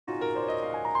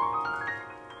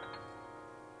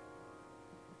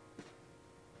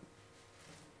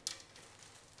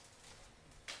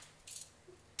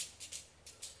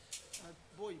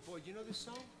you know this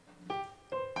song?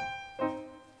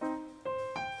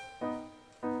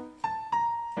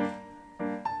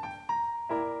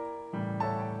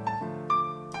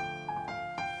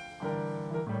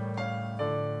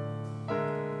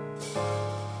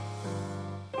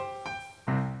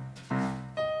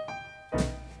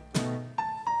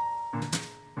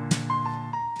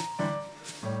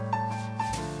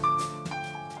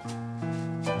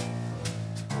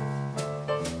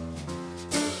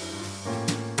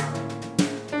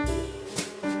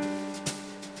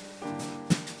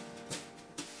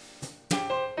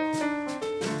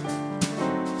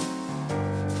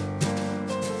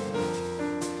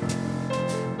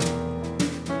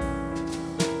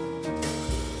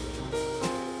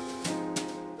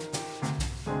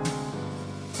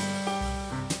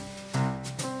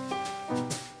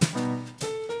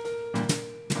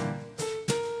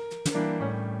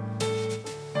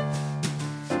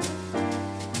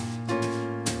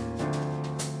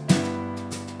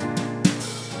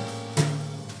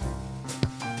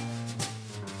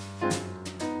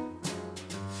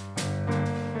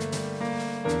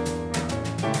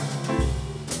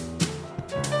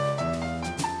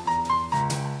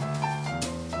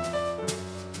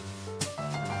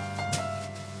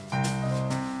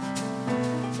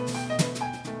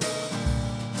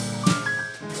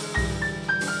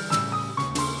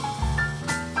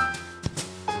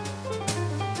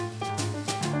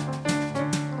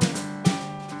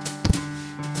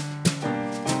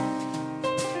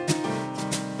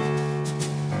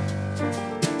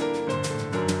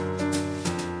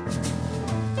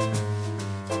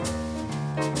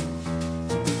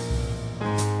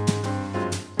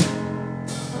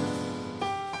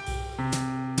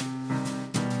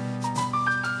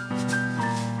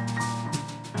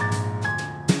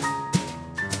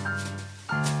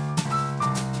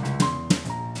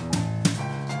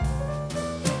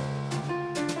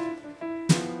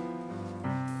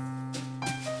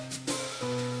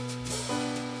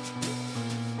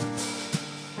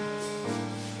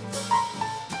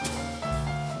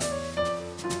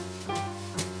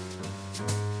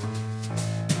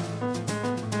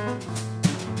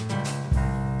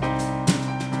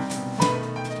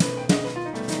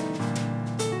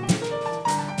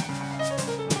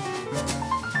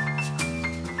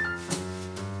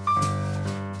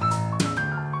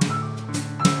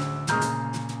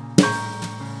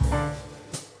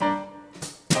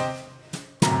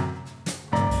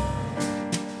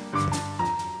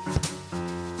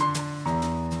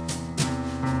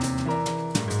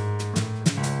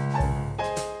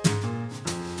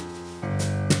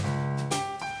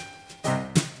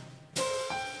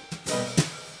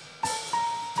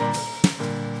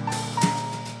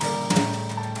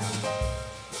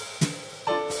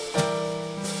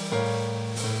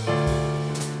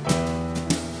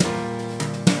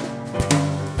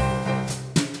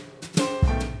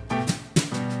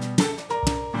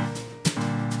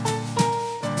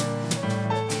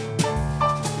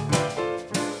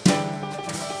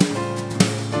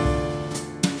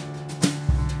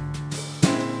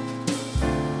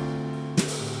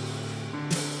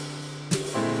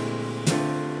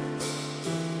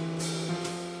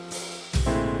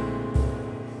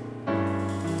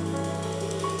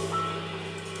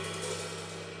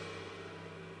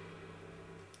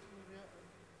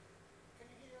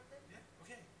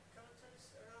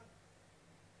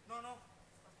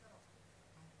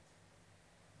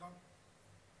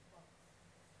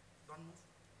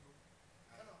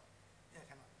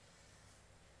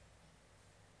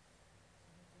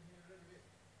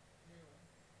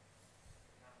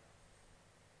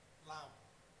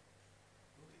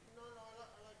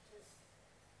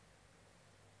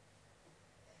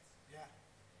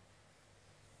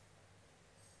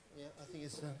 Yeah, I think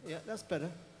it's, yeah, that's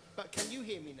better. But can you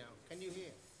hear me now? Can you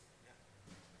hear?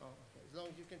 Yeah. Oh, okay. As long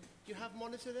as you can. Do you have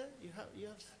monitor there? You have?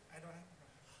 I don't have.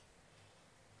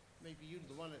 Maybe you're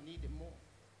the one that need it more.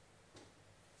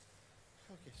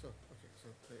 Okay, so,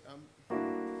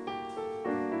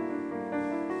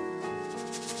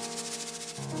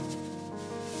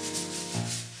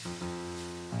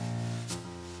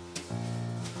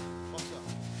 what's up?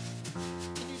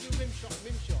 Can you do rim shot?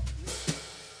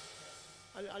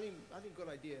 I think good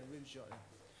idea, rim shot.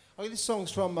 Okay, this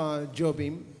song's from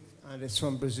Jobim, and it's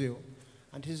from Brazil.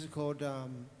 And this is called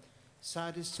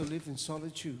Sad is to Live in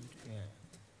Solitude. Yeah.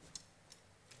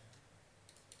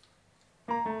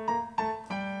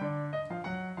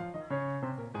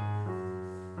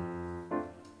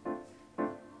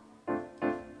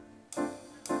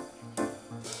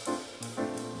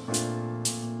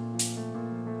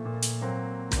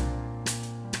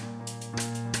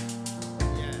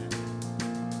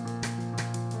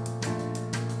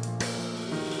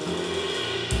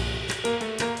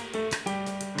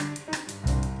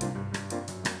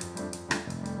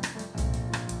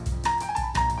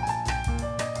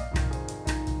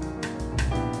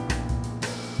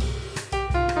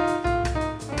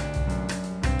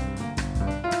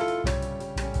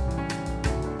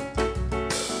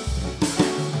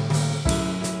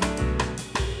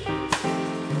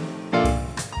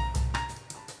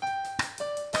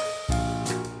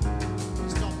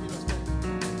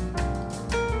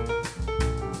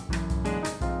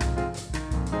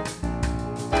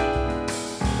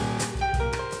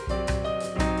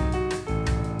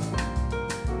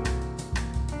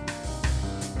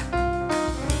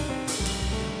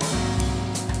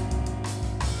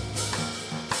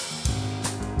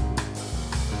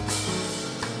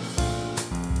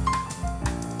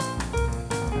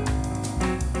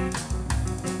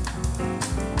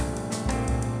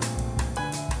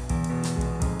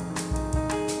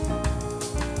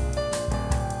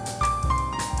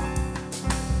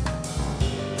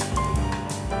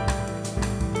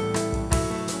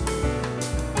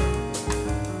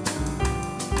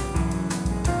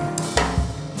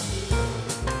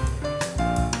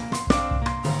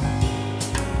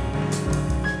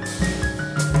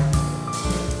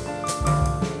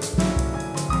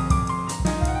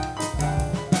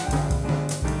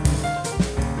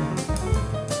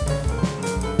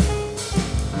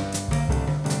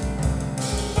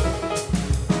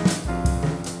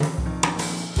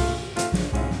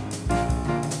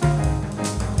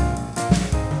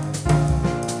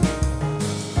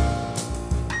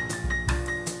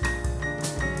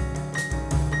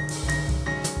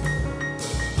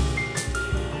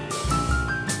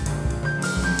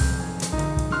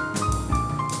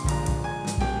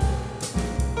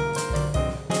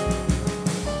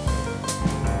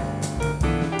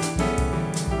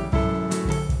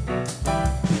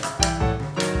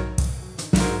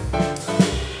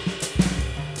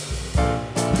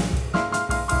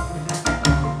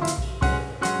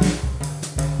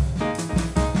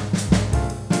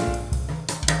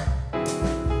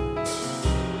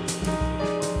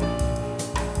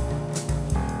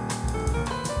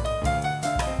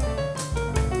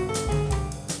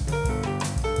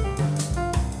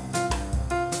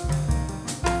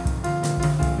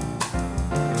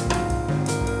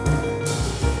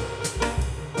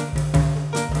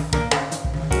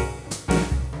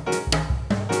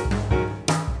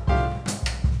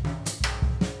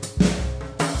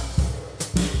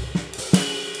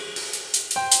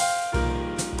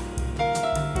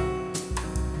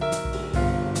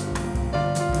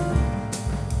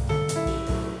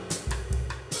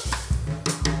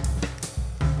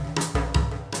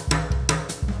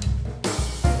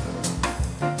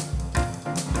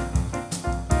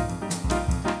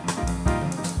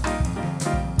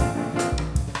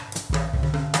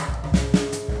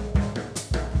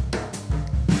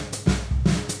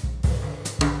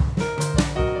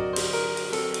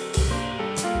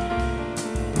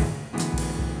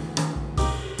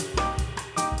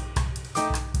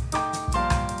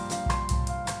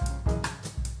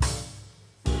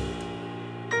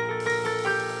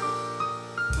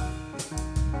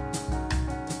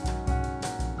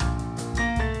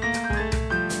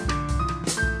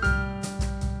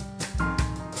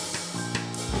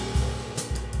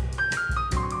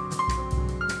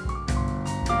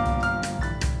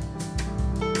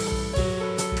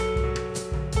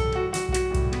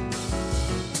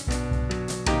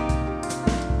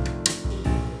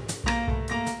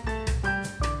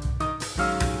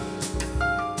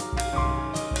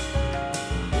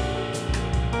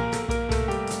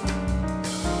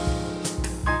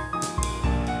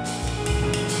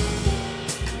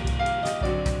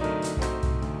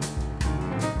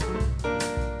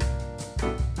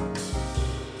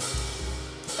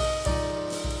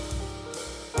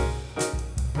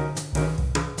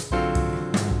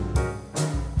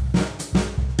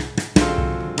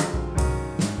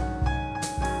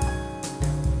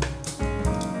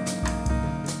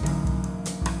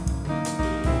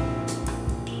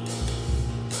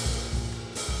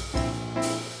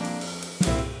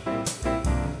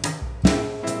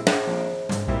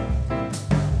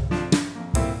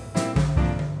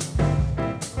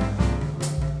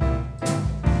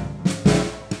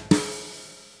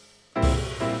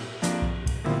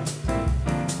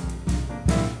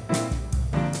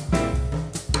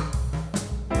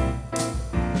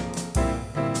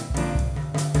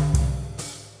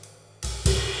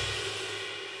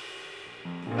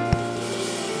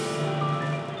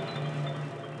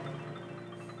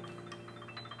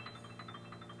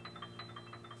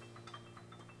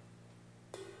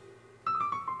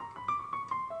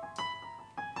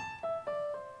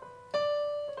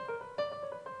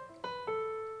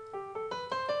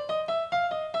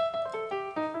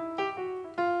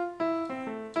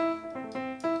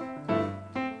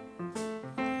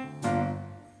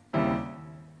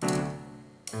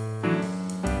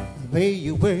 way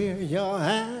you wear your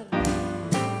hat,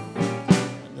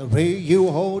 the way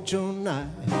you hold your knife,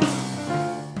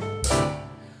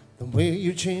 the way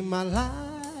you change my life.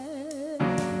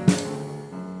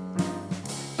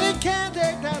 They can't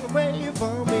take that away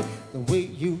from me. The way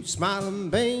you smile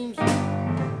and beams,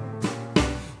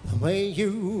 the way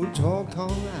you talk all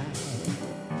right,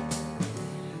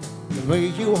 the way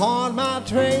you haunt my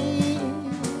trains.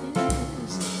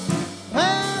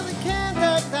 Well, they can't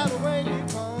take that away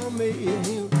from me.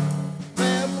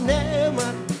 We'll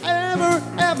never, ever,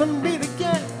 ever meet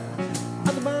again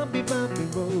on the bumpy, bumpy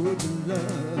road to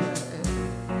love.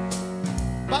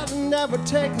 But never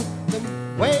take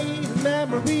away the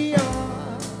memory of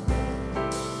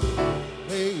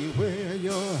the way you wear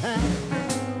your hat,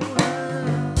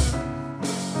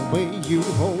 the way you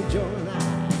hold your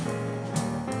knife,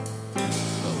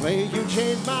 the way you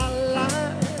changed my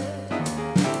life.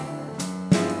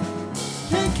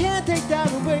 They can't take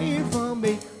that away from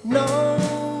me.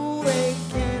 No, they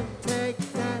can't take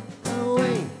that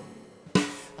away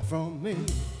from me.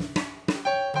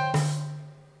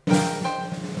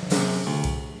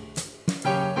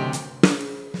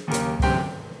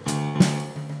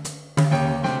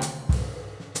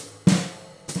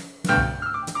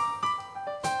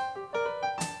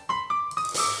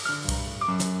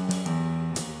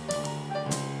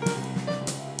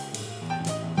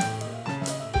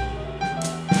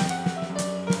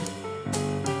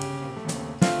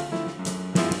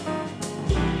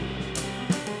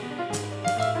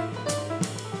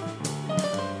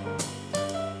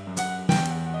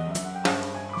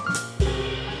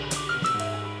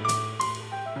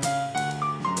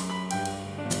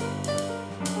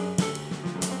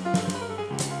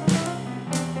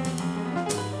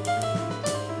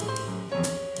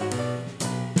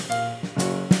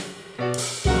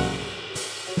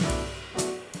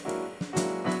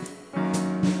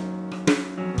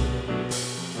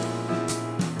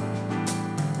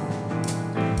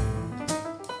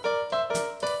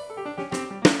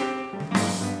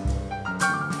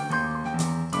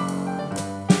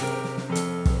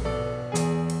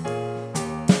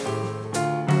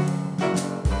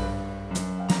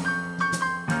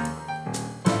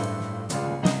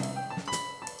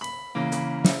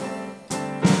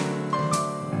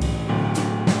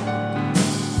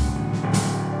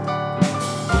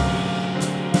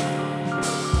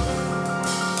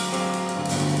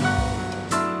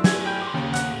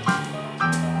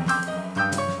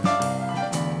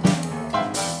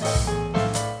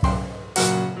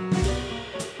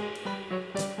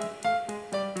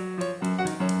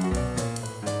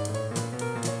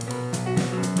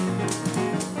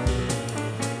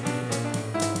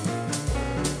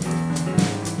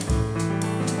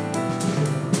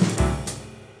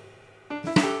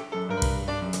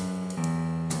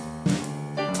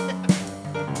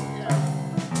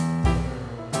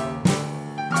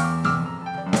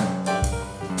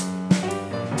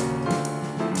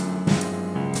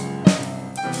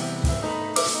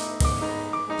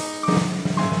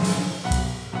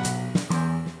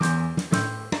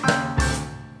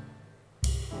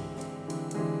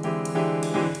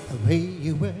 The way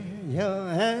you wear your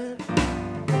hat,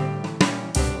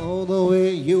 oh, the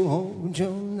way you hold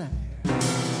your knife,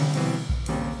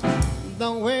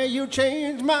 the way you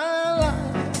changed my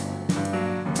life.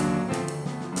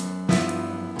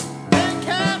 They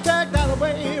can't take that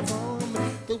away from me.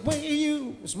 The way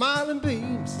you smile and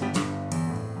beams,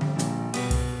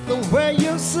 the way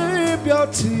you sip your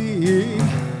tea,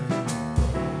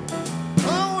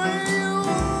 the way you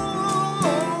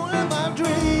in my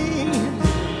dreams.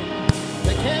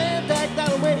 They can't take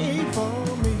that away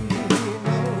from me.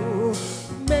 No,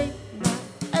 make my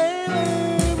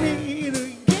ever meet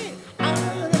again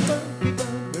on the bumpy,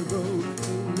 bumpy road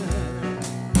tonight.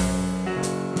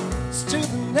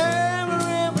 Still never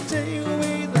ever take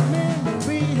away the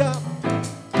memory of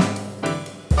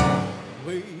the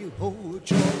way you hold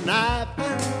your knife,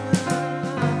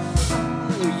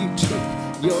 you took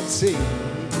your tea,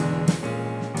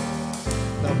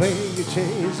 the way you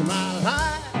changed my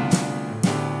life.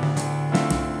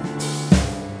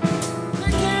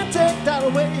 They can't take that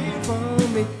away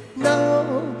from me.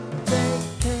 No, they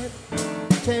can't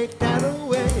take that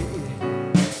away.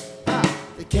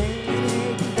 They can't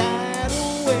take that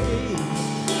away.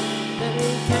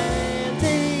 They can't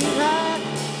take that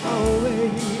away.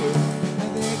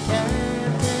 They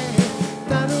can't take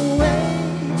that away.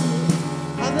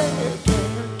 They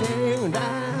can't take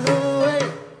that away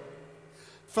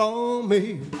from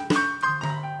me.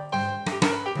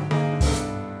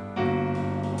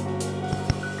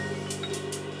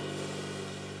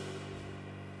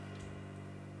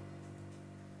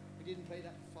 We didn't played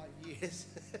that for 5 years.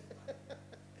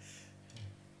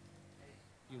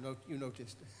 You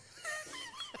noticed.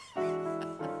 Good.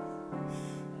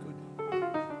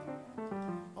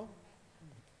 Oh,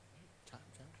 time.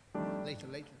 Later.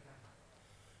 Later.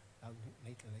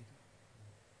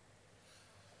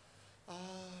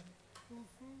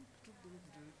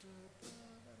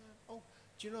 Oh,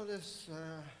 do you know this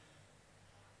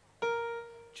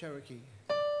Cherokee?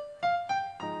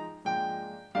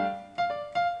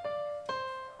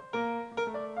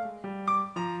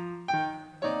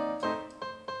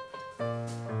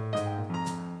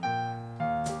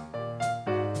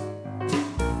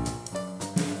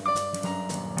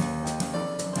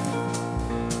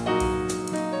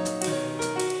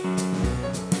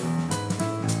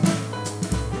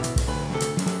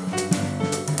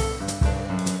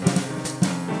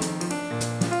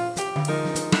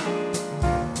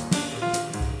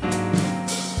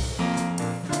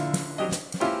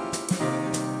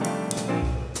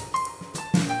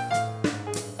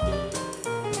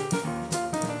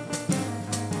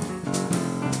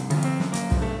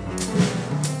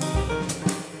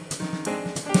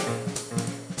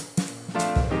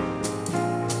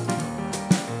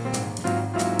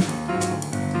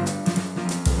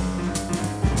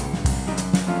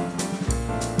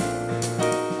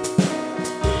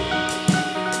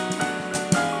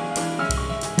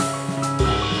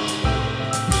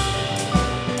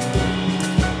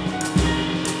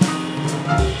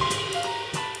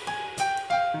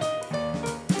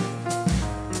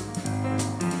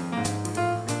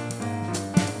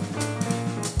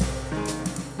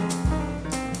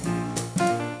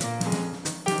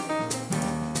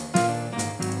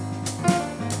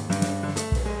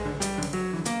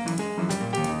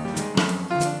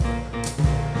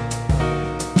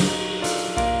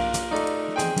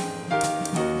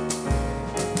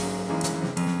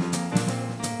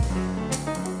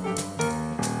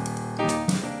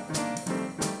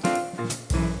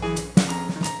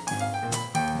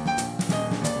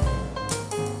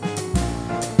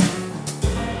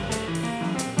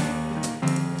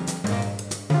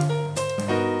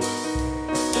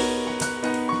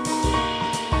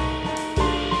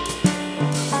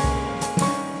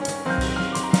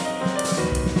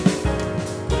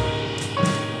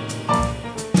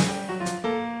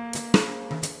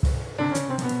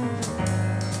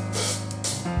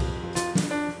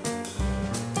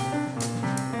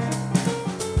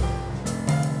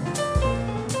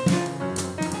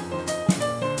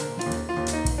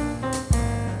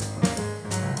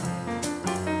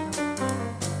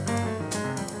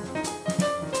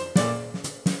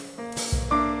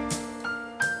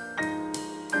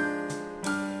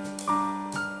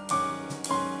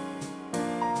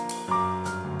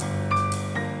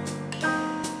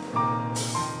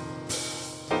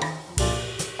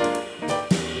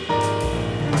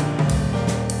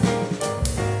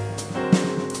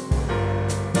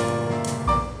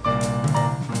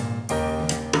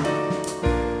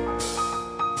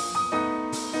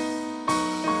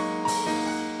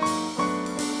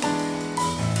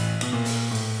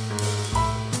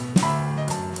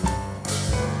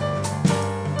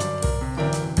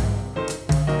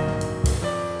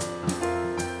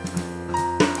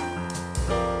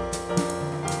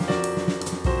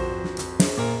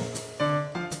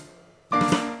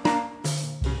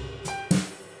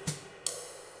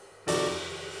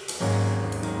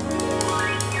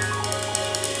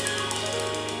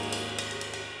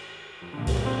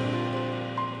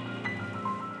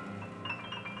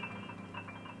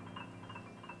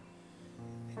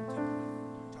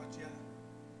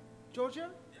 Georgia?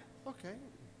 Yeah. Okay.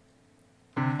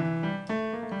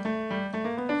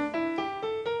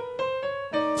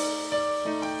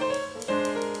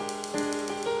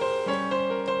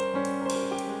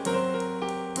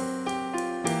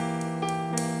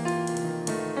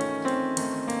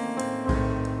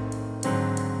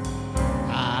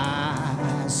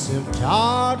 I said,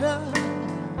 Georgia,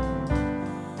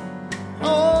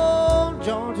 oh,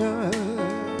 Georgia.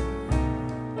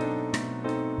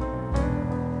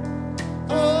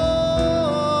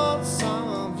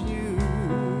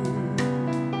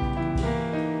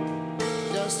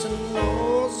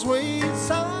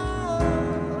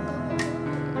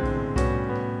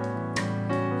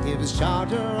 This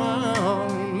charger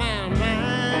on my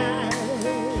mind.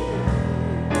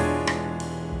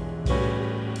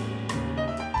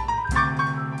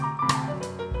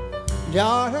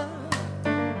 Georgia,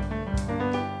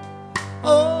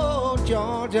 oh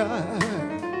Georgia,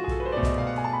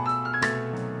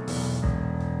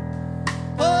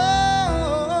 oh,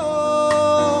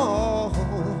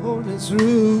 it's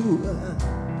true.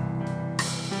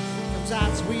 Comes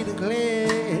out sweet and clear.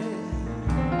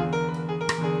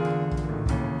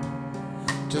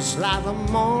 just like the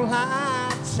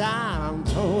moonlight shine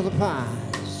through the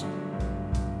pines.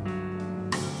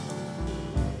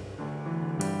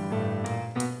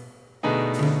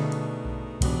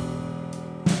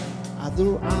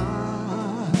 Other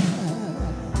eyes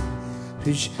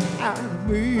reach out at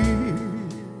me.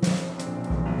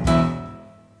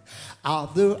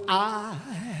 Other eyes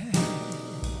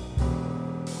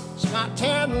smile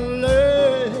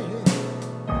tenderly,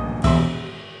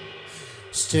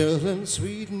 still in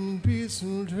sweet and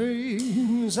peaceful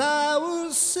dreams I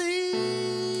will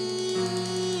see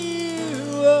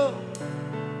you.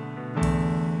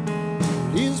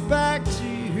 He's back to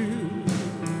you,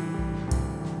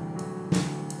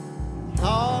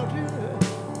 Georgia,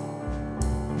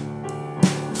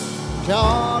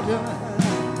 Georgia.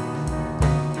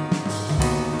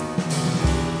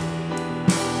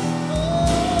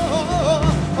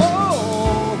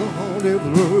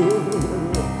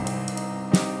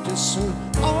 Just an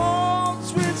old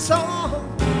sweet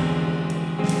song.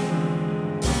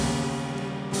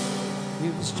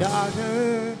 It was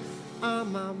Georgia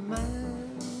on my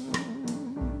mind.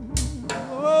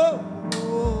 Oh,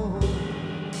 oh.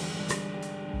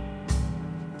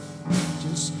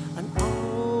 Just an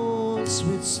old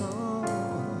sweet song.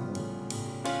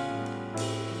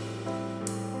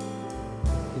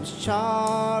 It was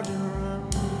Georgia.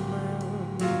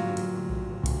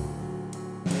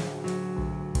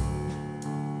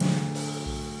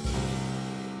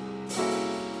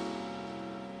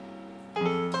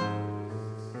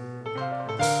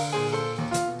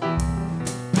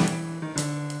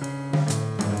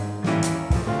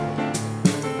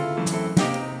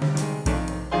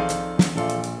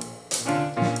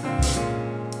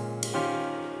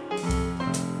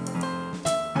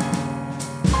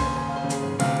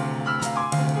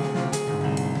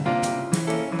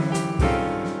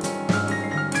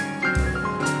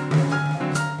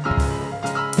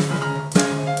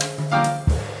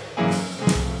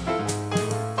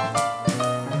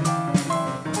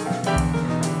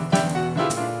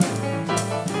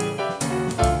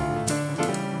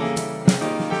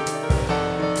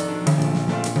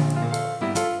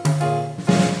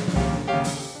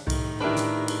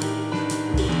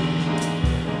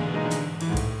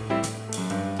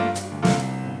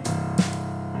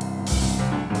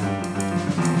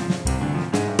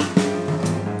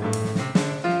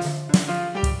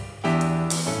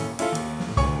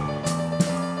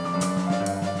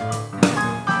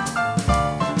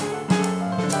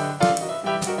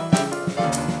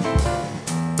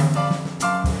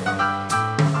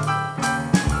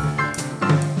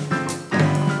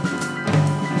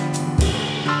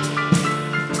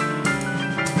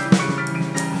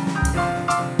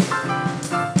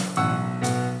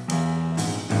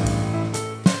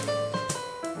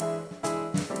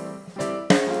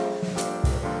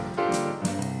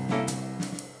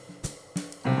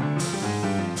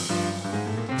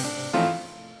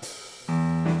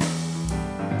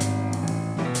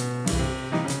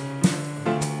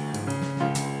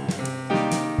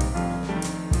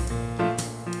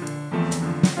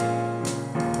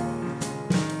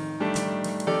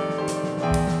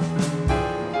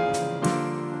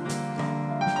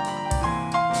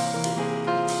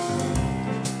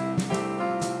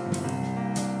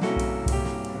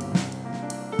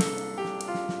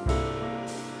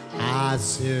 I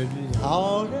said,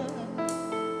 Georgia,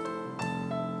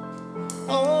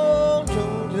 oh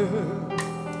Georgia,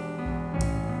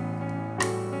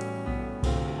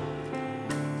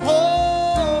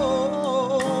 oh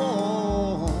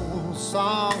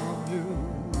song of you,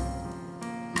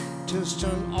 just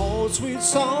an old sweet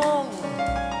song,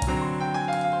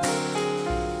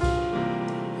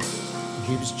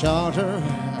 keeps Georgia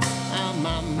on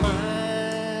my mind.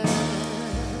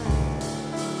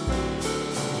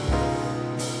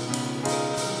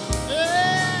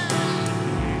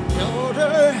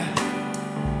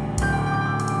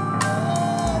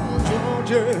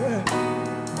 Georgia,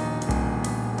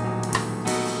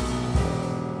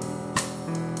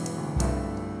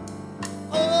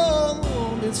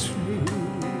 oh, it's true.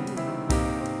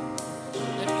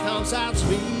 It comes out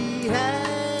sweet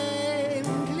and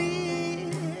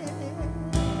clear,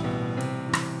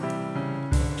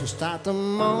 just like the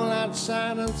moonlight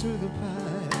shining through the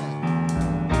pine.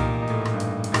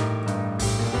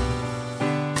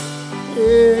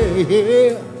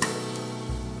 Yeah.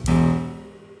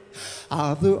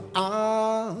 Other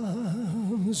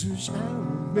arms reach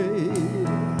out me,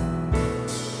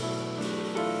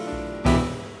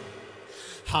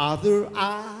 other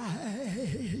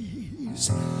eyes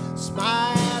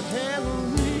smile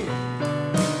tenderly,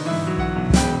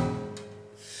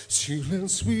 still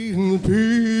and sweet and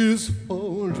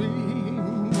peaceful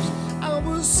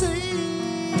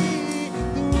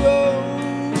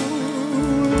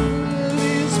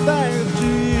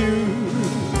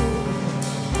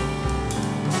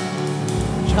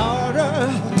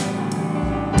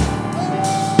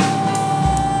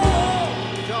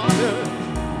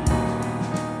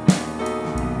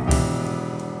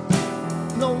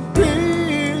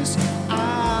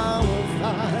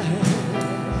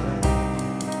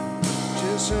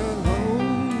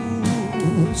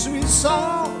sweet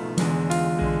song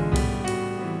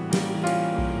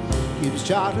keeps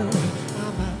Georgia.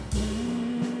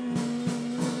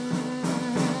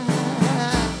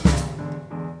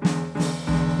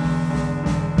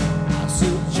 I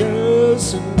said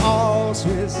just an all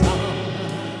sweet song.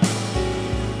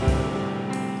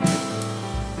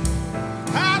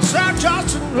 I said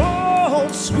just an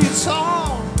old sweet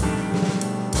song.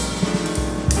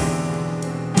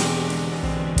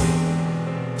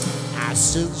 I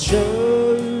said just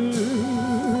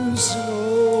an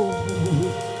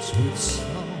old sweet song.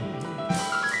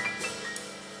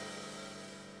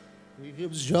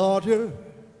 Keeps Georgia,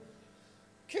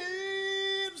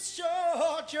 keeps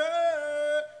Georgia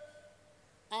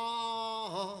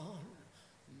on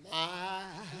my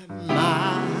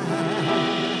mind.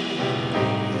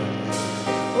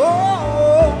 Oh,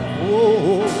 oh,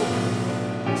 oh.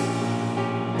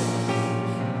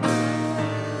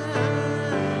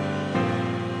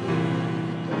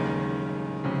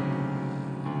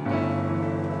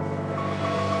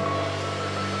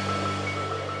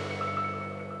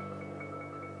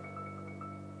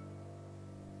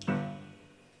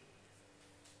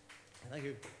 Thank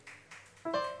you.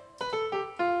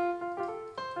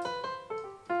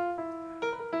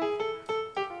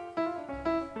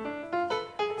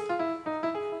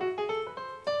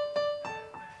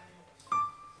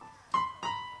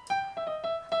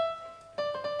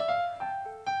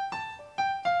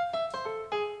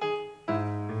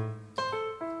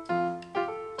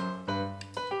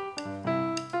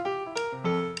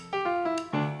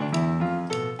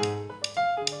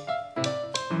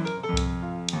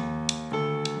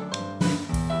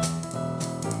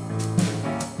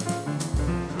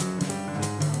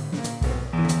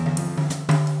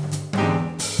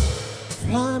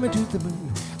 Fly me to the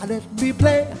moon and let me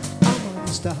play among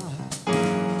the stars.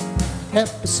 Help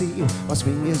me see what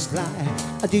spring is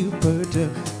like, a Jupiter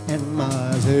and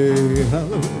Mars. Hey,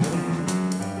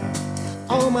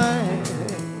 oh my,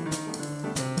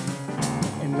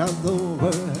 in other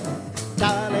words,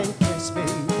 darling, kiss me.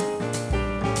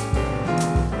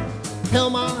 Tell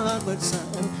my heart would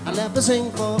sing, I'll never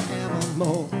sing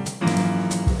forevermore.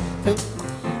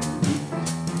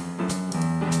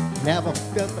 Never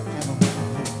felt forever.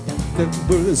 The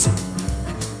words,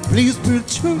 please be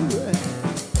true,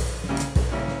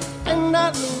 and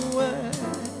not the word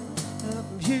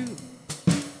of you.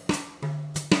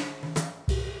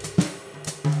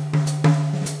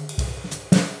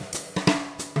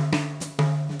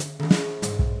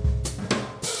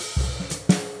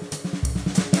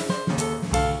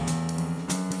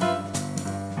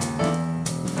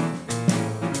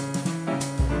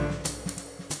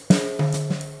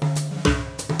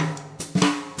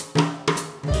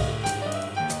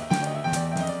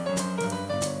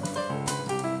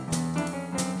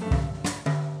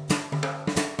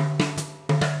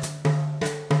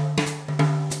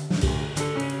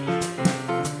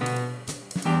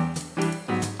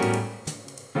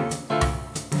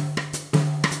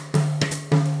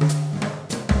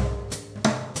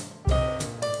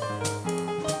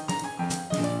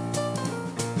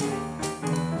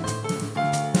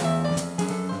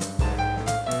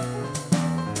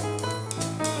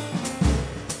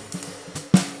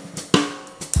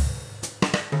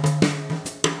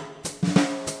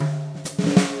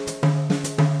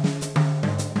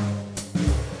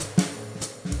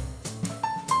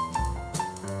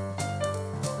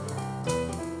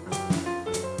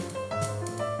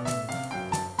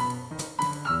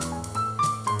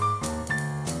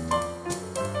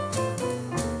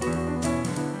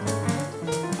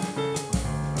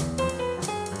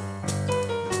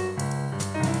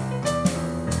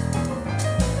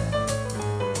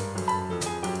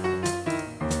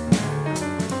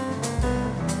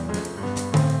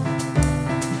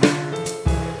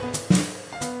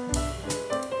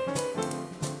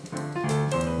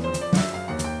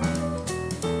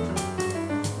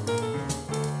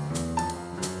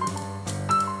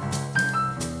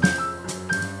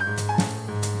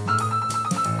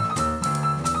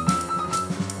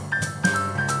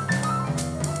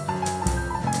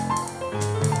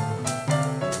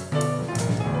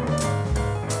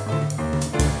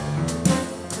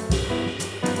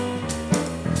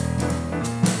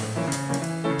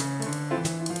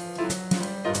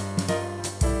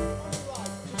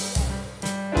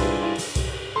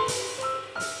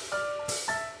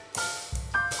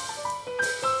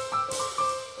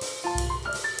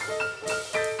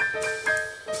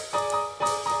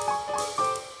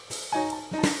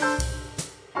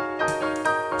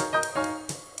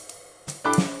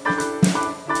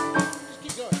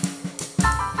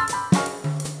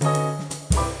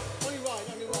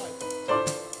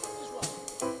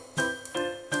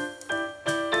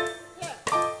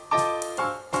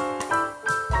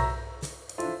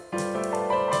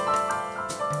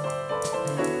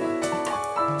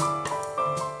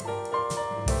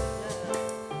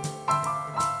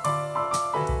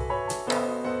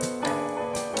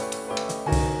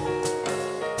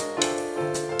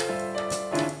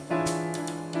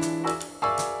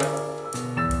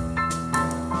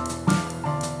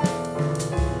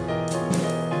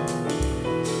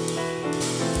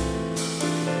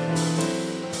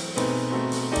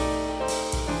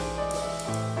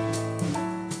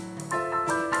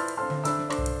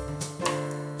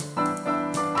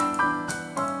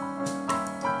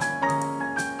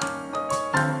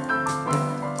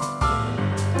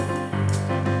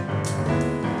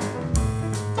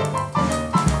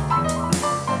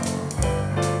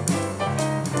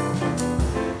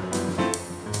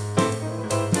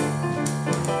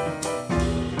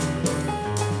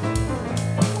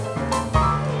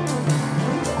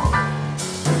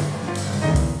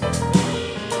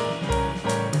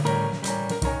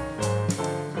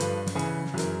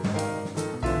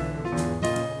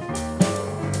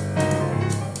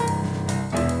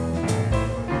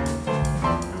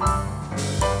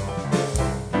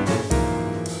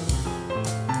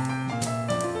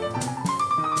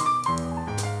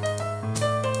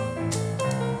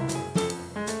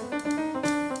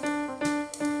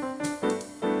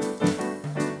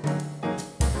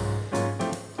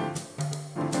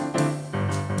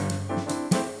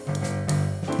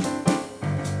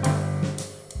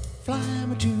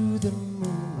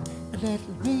 Let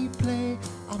me play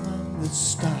among the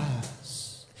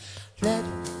stars. Let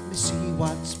me see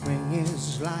what spring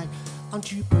is like on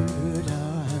Jupiter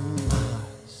and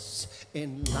Mars.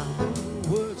 In other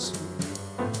words,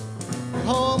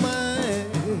 hold my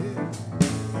hand.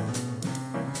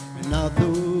 In other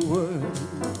words,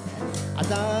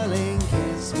 darling,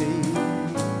 kiss me.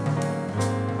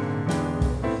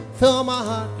 Fill my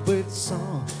heart with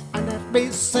song and let me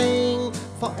sing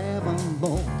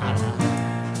forevermore.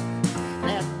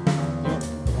 Let me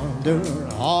wonder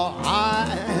all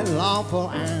I long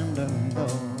for and know.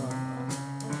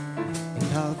 In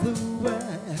other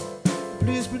words,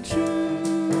 please be true.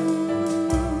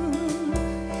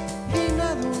 In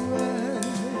other words,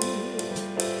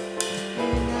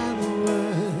 in other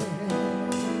words,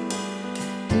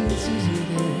 this is it,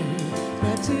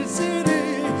 that's it,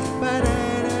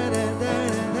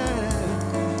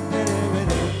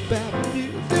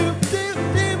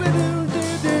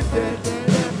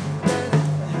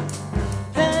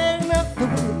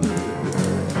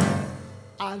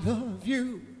 I love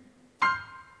you.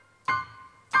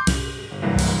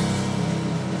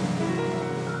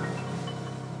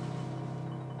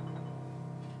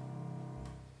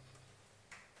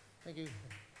 Thank you.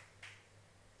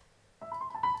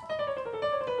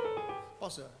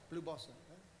 Bossa, blue bossa.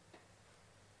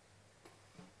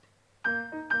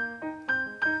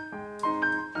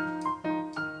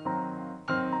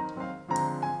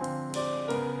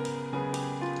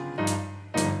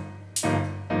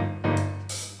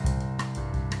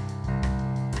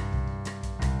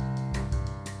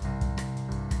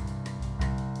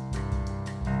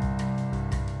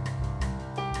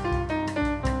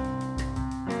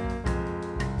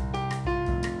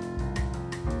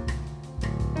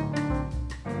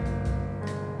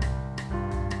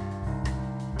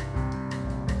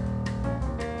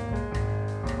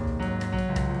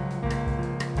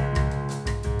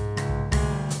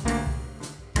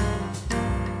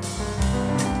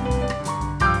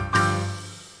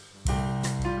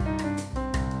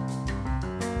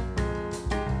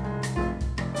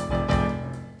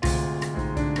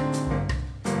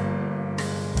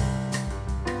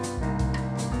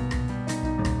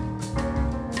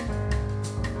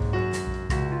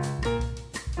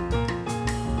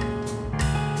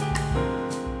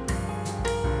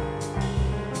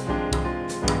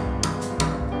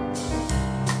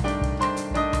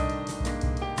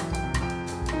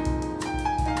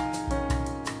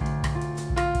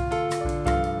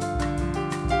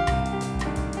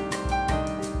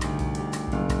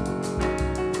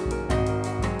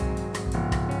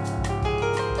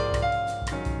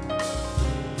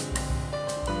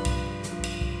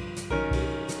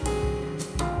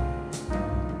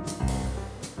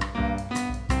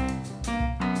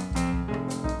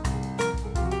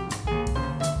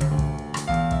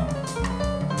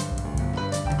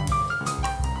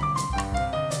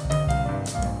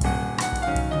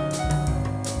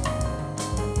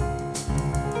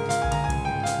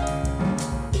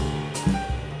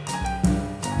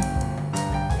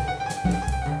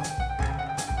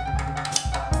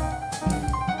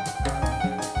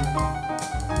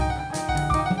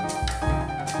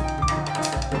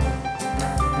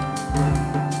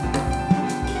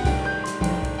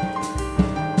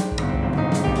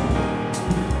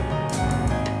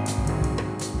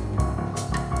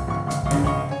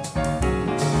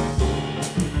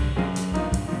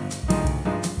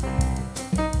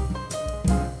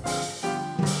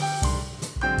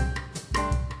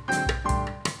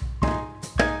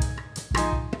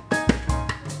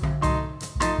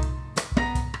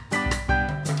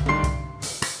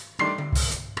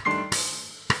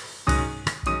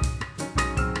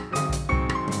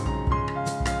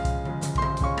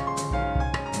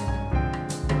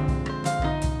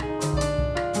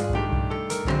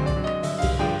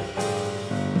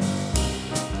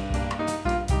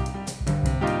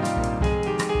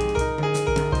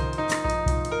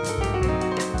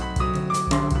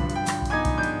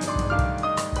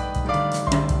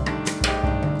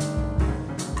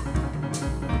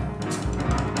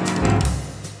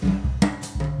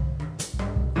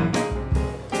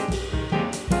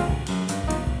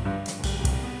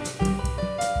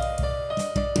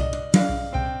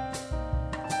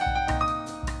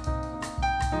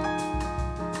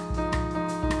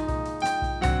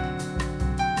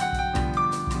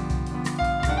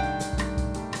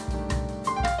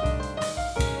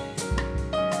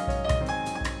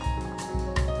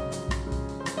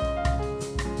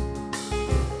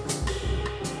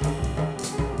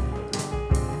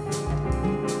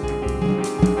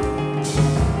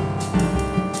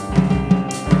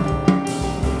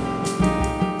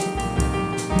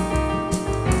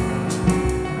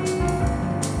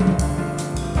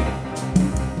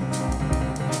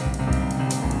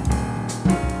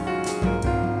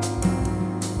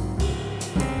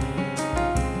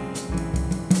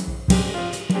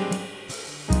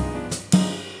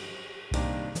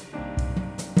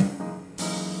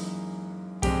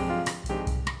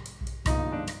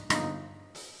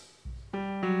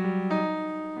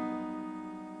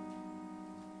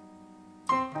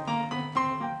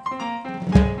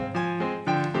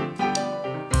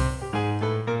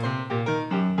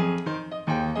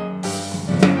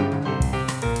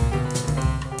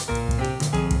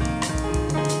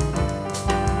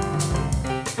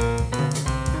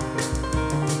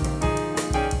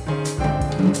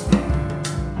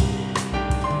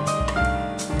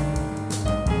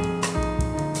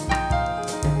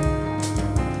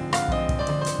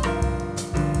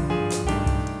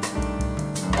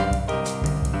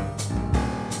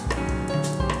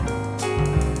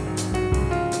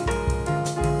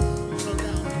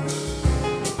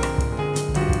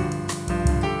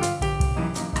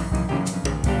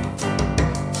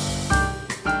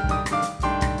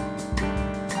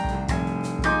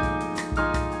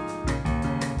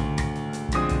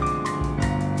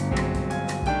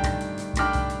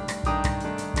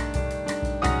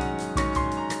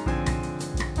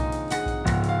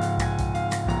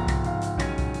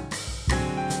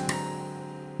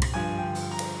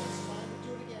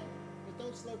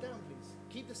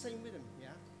 Keep the same rhythm,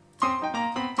 yeah?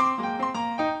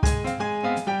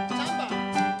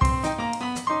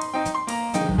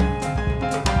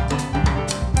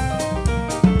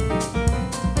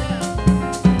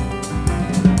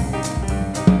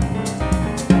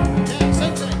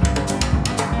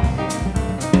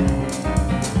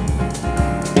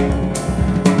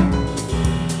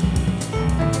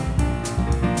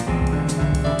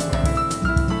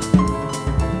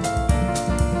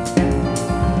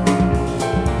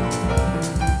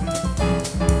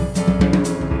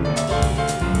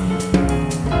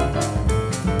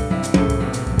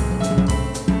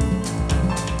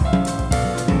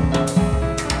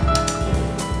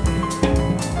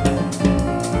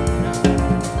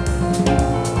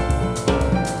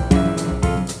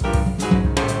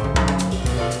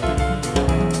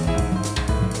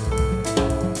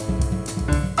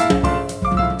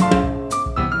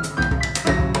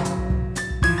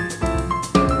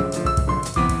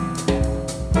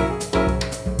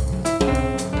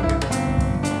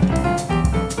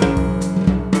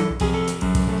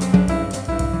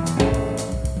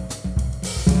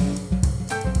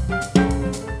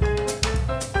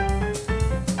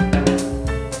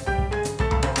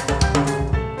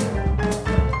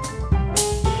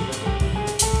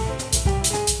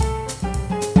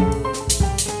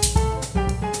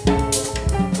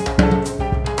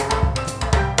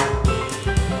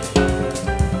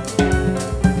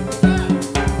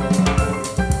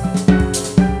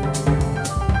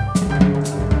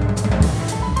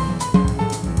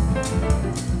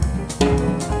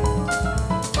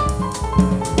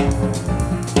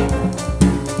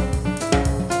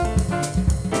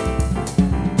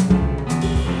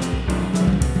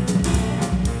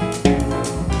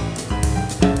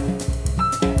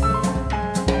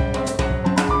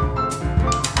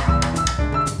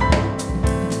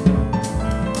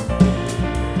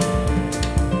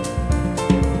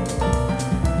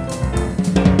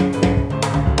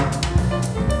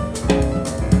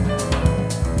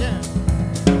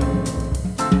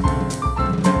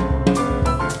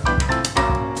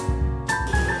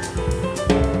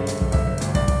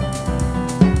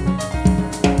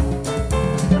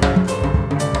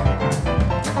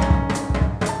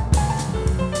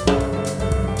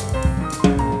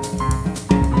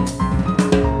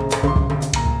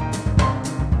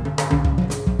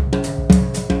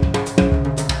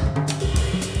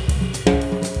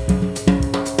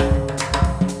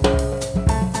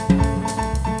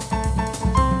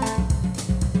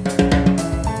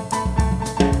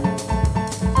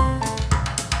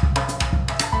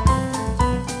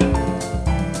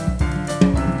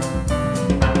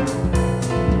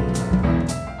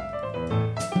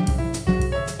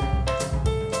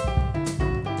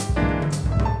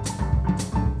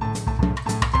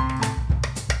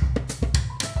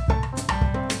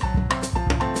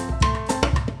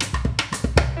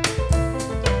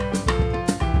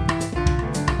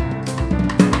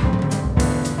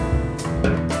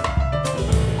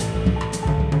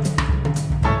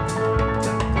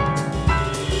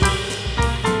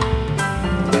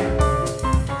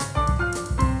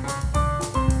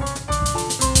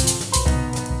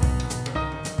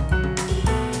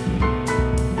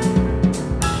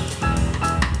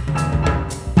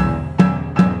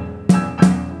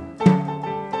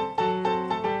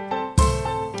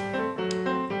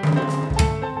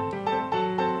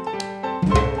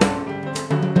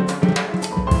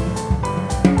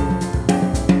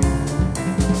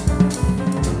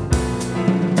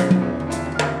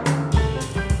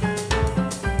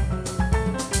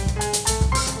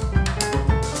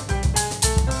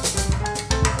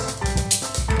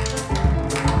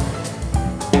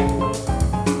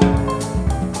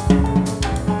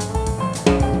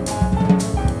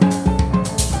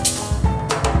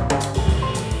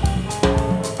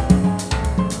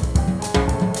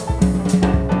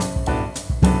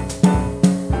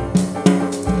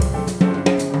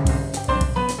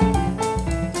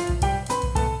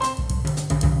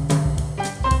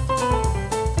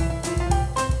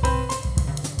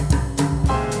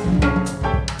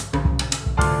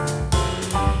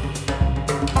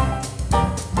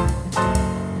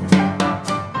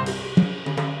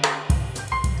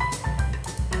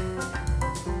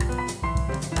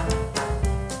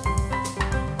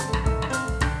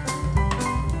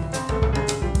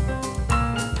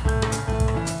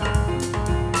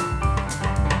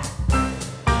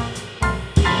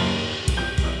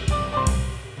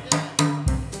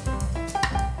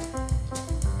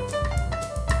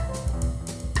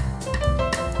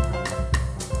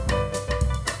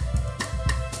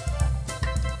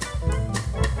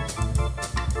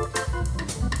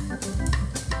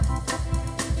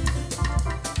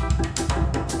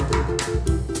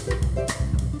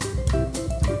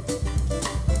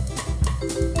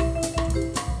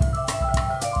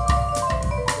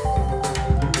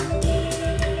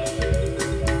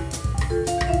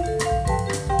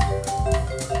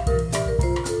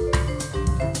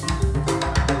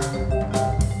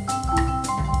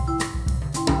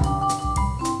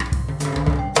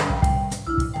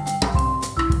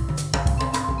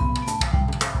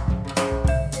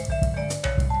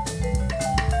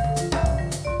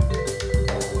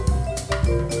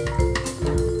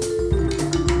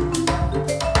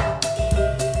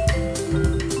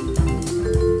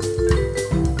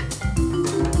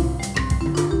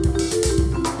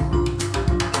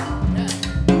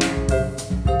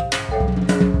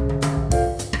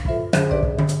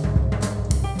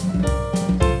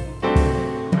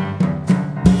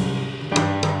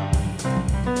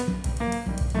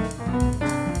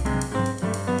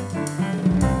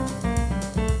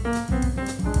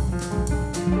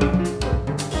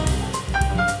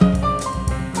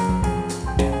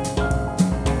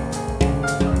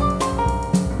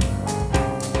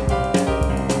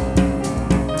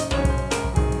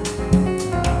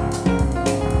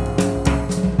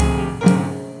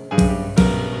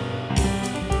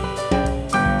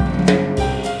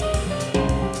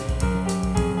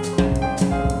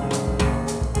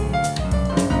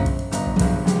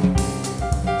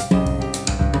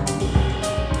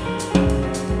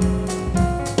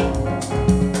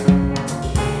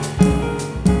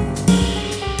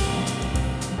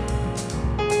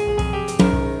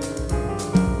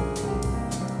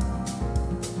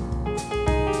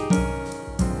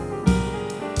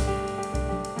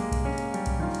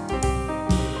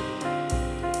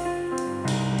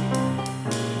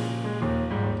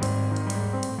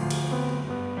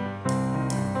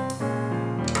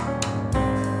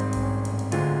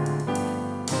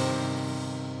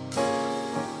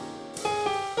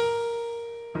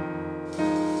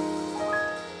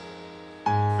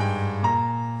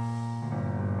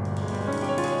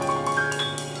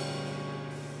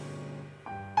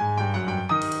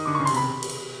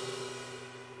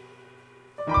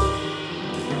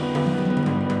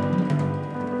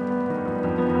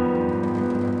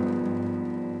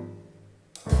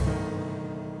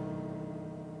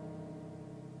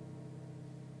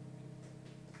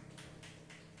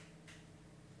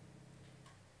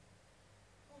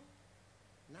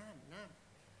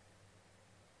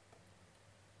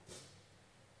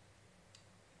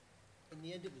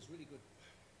 the end it was really good.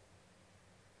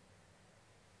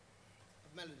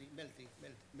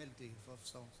 Melody for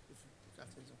songs. If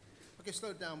that's it. Okay, slow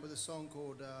it down with a song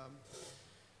called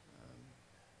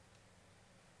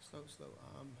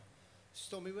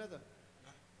Stormy Weather.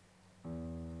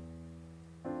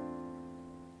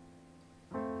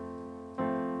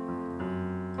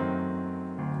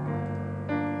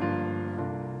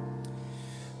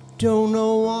 Don't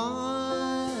know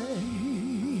why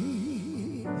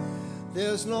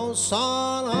there's no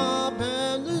sun up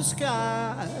in the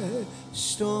sky.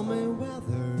 Stormy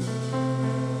weather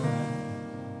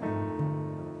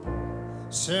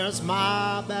since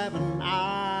my baby and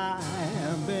I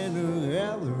have been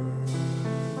together.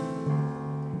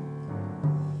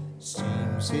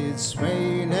 Seems it's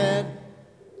raining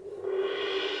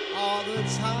all the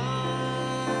time.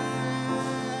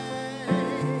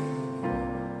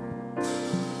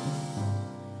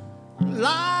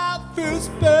 Life is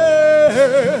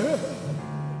bad.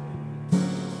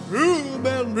 You've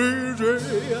been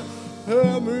busy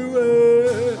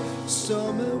everywhere.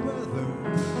 Summer weather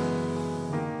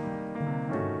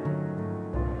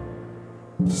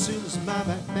since my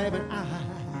baby and I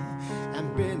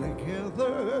have been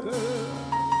together.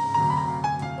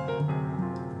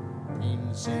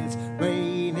 Means it's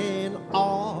raining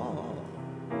all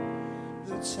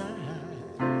the time.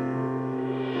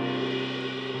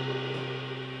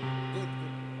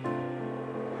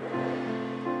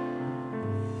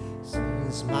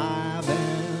 Since my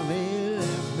baby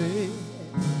left me,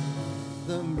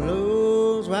 the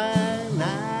blues right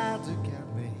now to get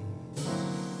me.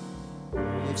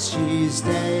 If she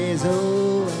stays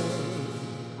away,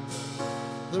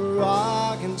 the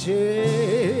rocking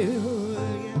chair will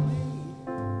get me.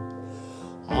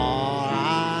 All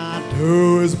I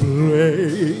do is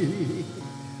play.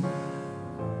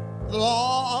 The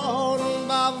Lord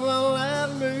above will let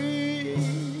me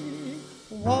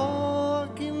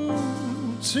walking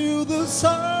to the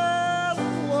sun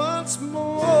once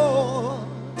more.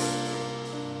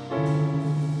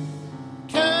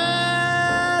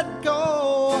 Can't go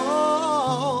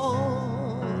on.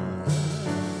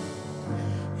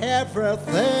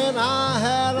 Everything I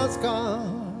had is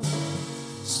gone.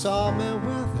 Stormy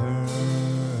weather.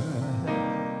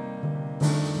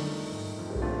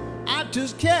 I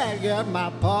just can't get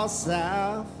my pulse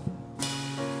out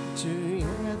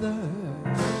together.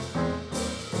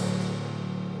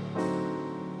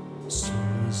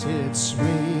 Seems it's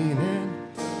raining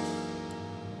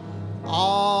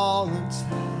all the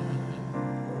time.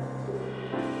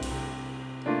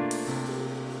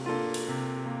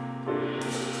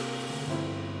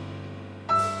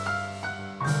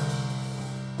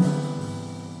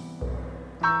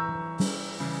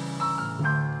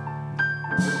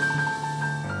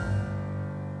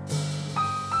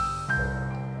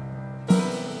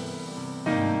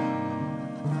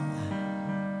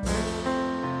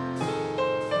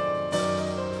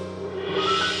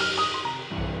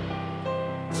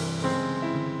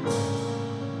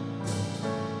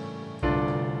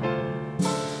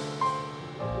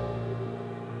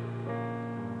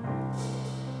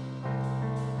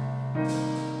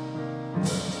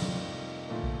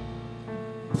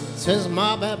 Since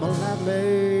my baby left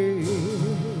me,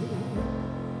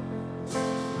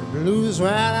 the blues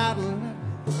right out and left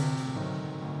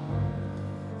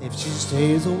me. If she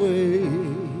stays away,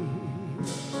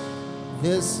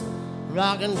 this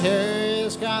rocking chair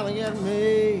is gonna get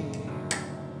me.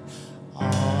 All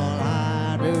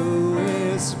I do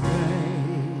is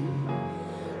pray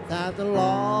that the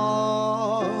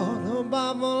Lord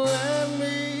above will let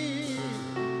me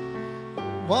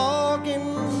walk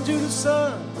into the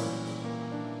sun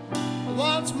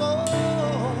once more.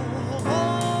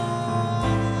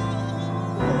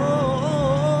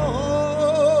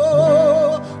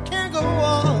 Can't go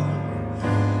on.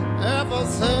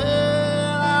 Everything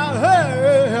I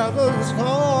had was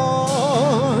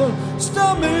gone.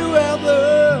 Stormy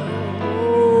weather.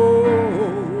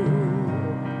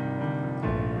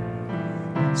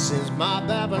 Since my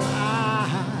baby and I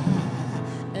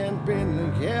ain't been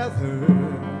together.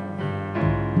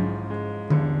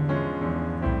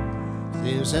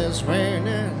 Seems it's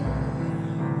raining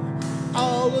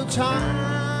all the time.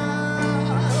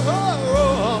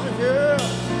 Oh, yeah.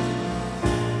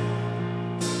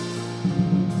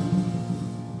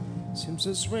 Seems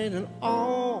it's raining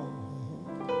all.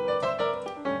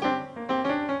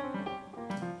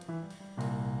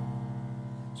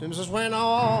 Seems it's raining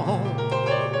all.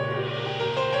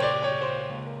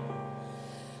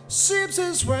 Seems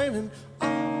it's raining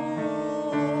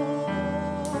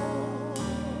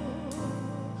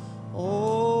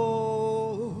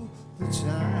all the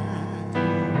time.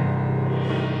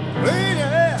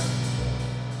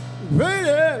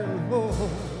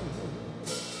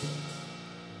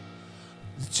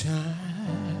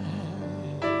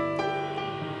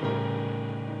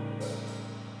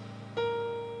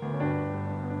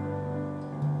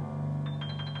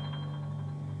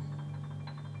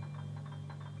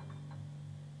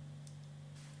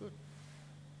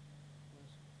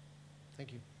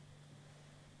 Thank you.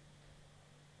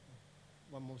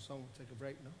 One more song, we'll take a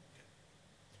break now.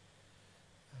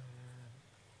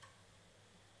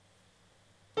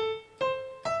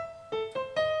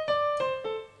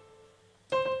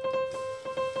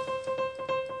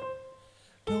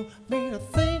 Don't mean a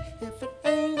thing if it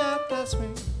ain't got that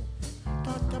swing.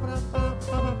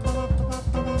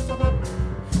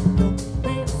 Don't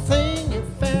mean a thing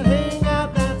if it ain't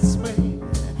got that swing.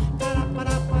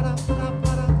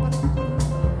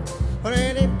 But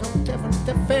it ain't no different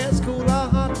if it's cool or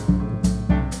hot.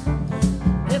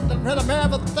 Hit the rhythm,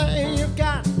 everything you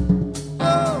got.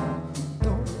 Oh,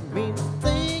 don't mean a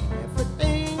thing if it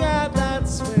ain't got that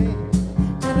swing.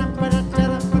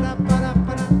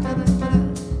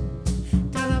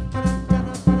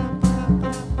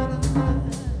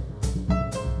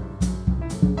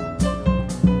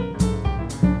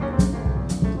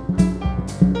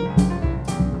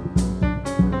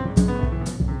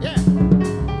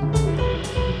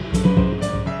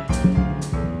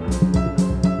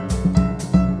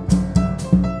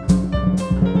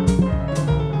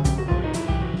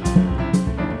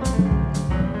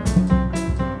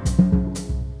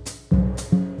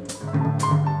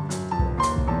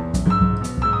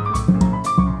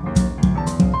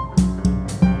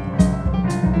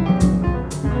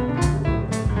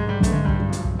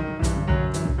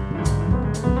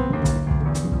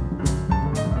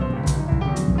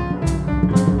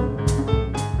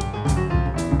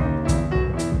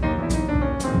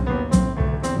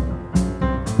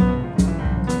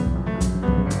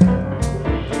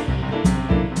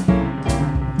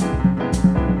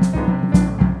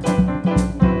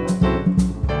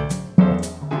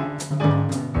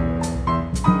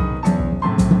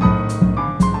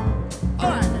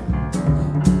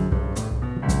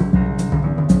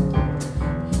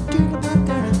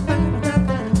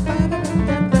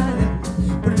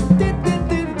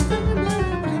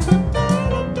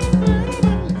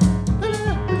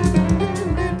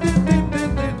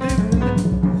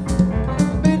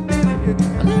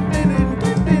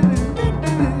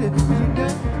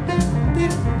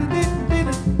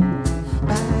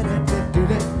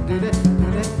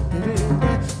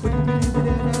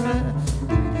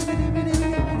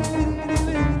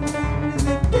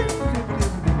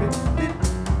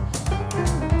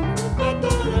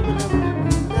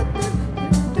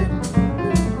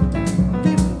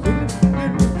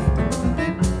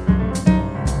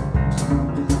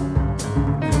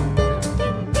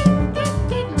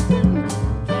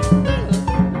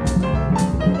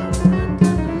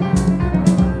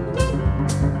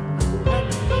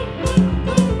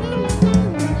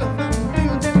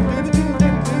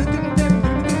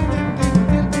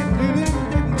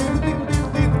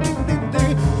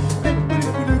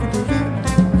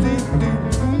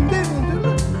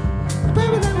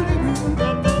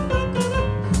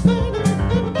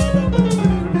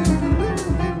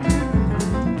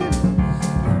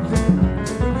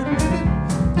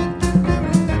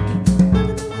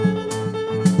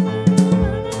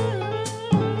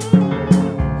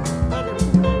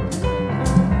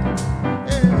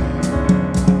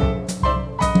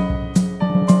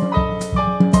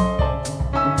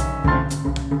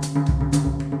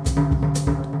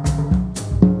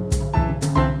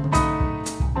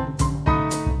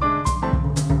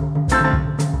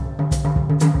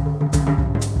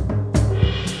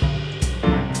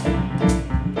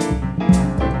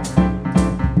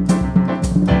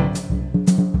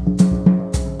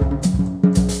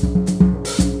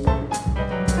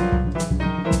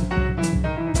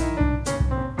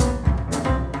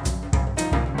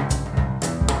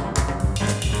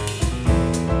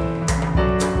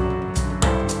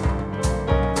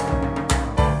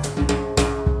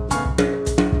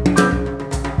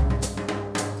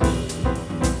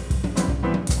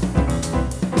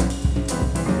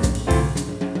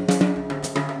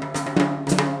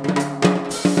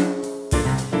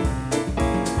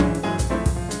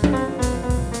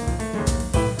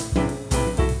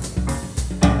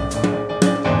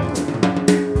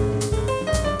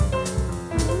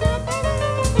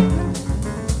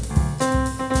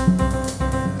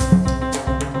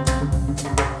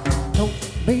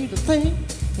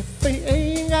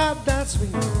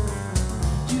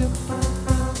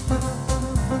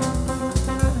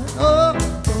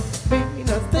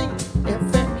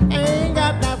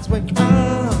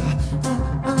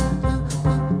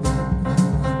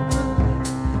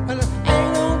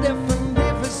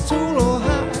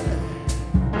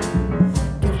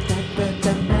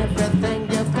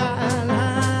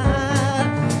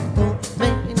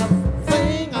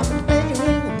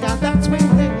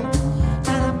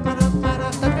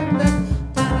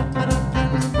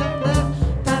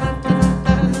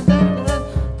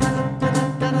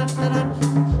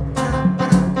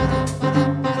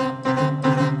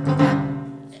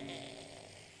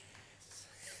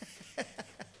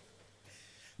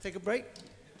 take a break?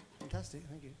 Fantastic,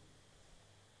 thank you.